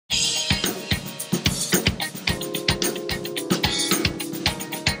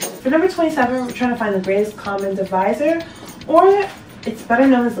for number 27, we're trying to find the greatest common divisor, or it's better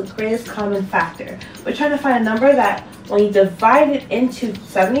known as the greatest common factor. We're trying to find a number that when you divide it into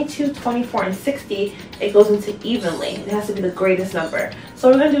 72, 24, and 60, it goes into evenly. It has to be the greatest number. So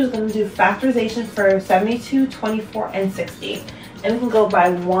what we're going to do is going to do factorization for 72, 24, and 60. And we can go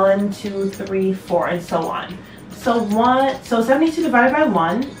by 1, 2, 3, 4, and so on. So 72 divided by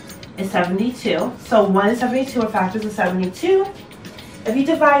 1 is 72. So 1 and 72 are factors of 72. If you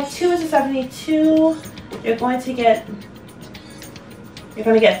divide 2 into 72, you're going to get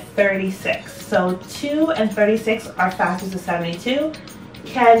 36. So 2 and 36 are factors of 72.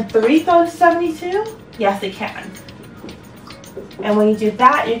 Can 3 go into 72? Yes, it can. And when you do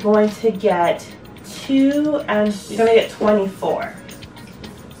that, you're going to get 2 and you're going to get 24.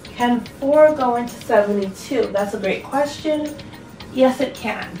 Can 4 go into 72? That's a great question. Yes, it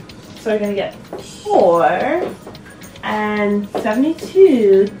can. So we're going to get 4, and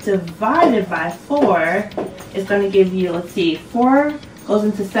 72 divided by 4 is going to give you, let's see, 4 goes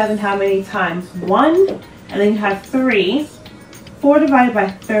into 7 how many times? 1, and then you have 3. 4 divided by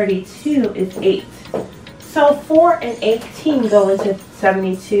 32 is 8. So 4 and 18 go into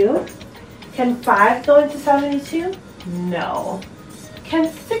 72. Can 5 go into 72? No.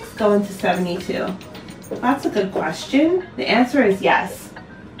 Can 6 go into 72? That's a good question. The answer is yes.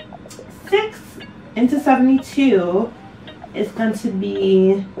 6 into 72 is going to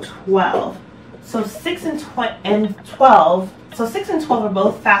be 12. So 6 and 12. So 6 and 12 are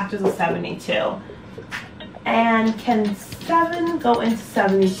both factors of 72. And can 7 go into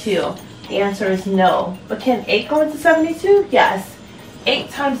 72? The answer is no. But can 8 go into 72? Yes. 8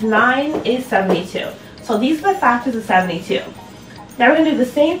 times 9 is 72. So these are the factors of 72. Now we're going to do the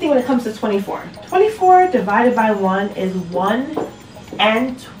same thing when it comes to 24. 24 divided by 1 is 1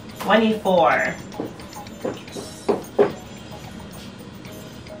 and 24.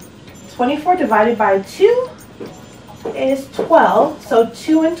 24 divided by 2 is 12. So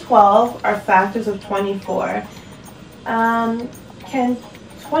 2 and 12 are factors of 24. Can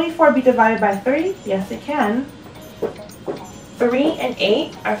 24 be divided by 3? Yes, it can. 3 and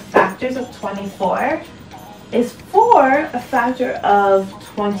 8 are factors of 24. Is 4 a factor of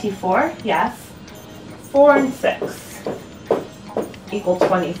 24? Yes. 4 and 6 equal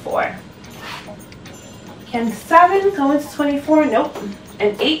 24. Can 7 go into 24? Nope.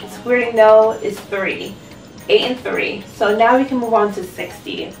 And 8, we already know, is 3. 8 and 3. So now we can move on to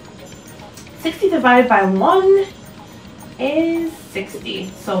 60. 60 divided by 1 is 60.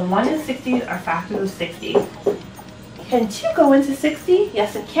 So 1 and 60 are factors of 60. Can 2 go into 60?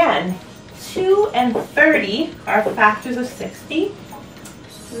 Yes, it can. 2 and 30 are factors of 60.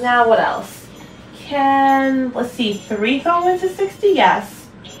 Now what else? Can, let's see, 3 go into 60? Yes.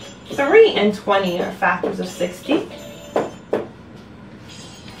 3 and 20 are factors of 60.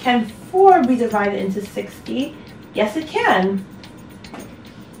 Can 4 be divided into 60? Yes, it can.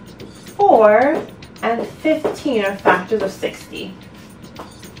 4 and 15 are factors of 60.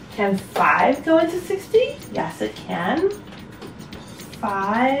 Can 5 go into 60? Yes, it can.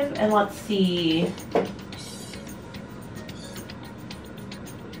 5, and let's see.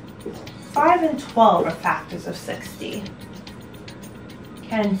 5 and 12 are factors of 60.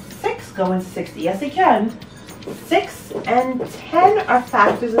 Can 6 go into 60? Yes, it can. 6 and 10 are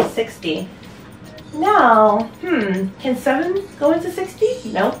factors of 60. Now, can 7 go into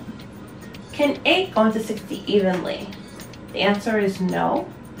 60? Nope. Can 8 go into 60 evenly? The answer is no.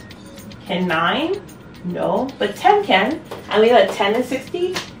 Can 9? No, but 10 can. And we got 10 and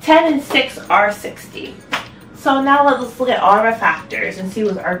 60. 10 and 6 are 60. So now let's look at all of our factors and see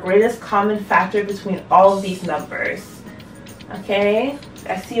what's our greatest common factor between all of these numbers. Okay,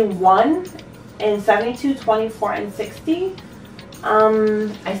 I see 1 in 72, 24, and 60.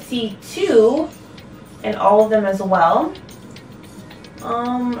 I see 2 in all of them as well.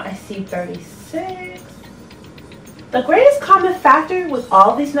 I see 36. The greatest common factor with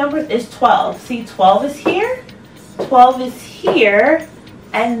all these numbers is 12. See, 12 is here, 12 is here,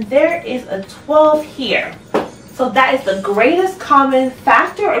 and there is a 12 here. So that is the greatest common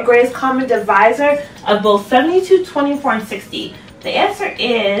factor or greatest common divisor of both 72, 24, and 60. The answer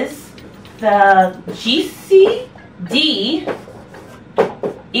is the GCD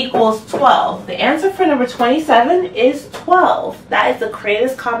equals 12. The answer for number 27 is 12. That is the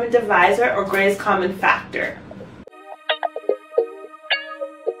greatest common divisor or greatest common factor.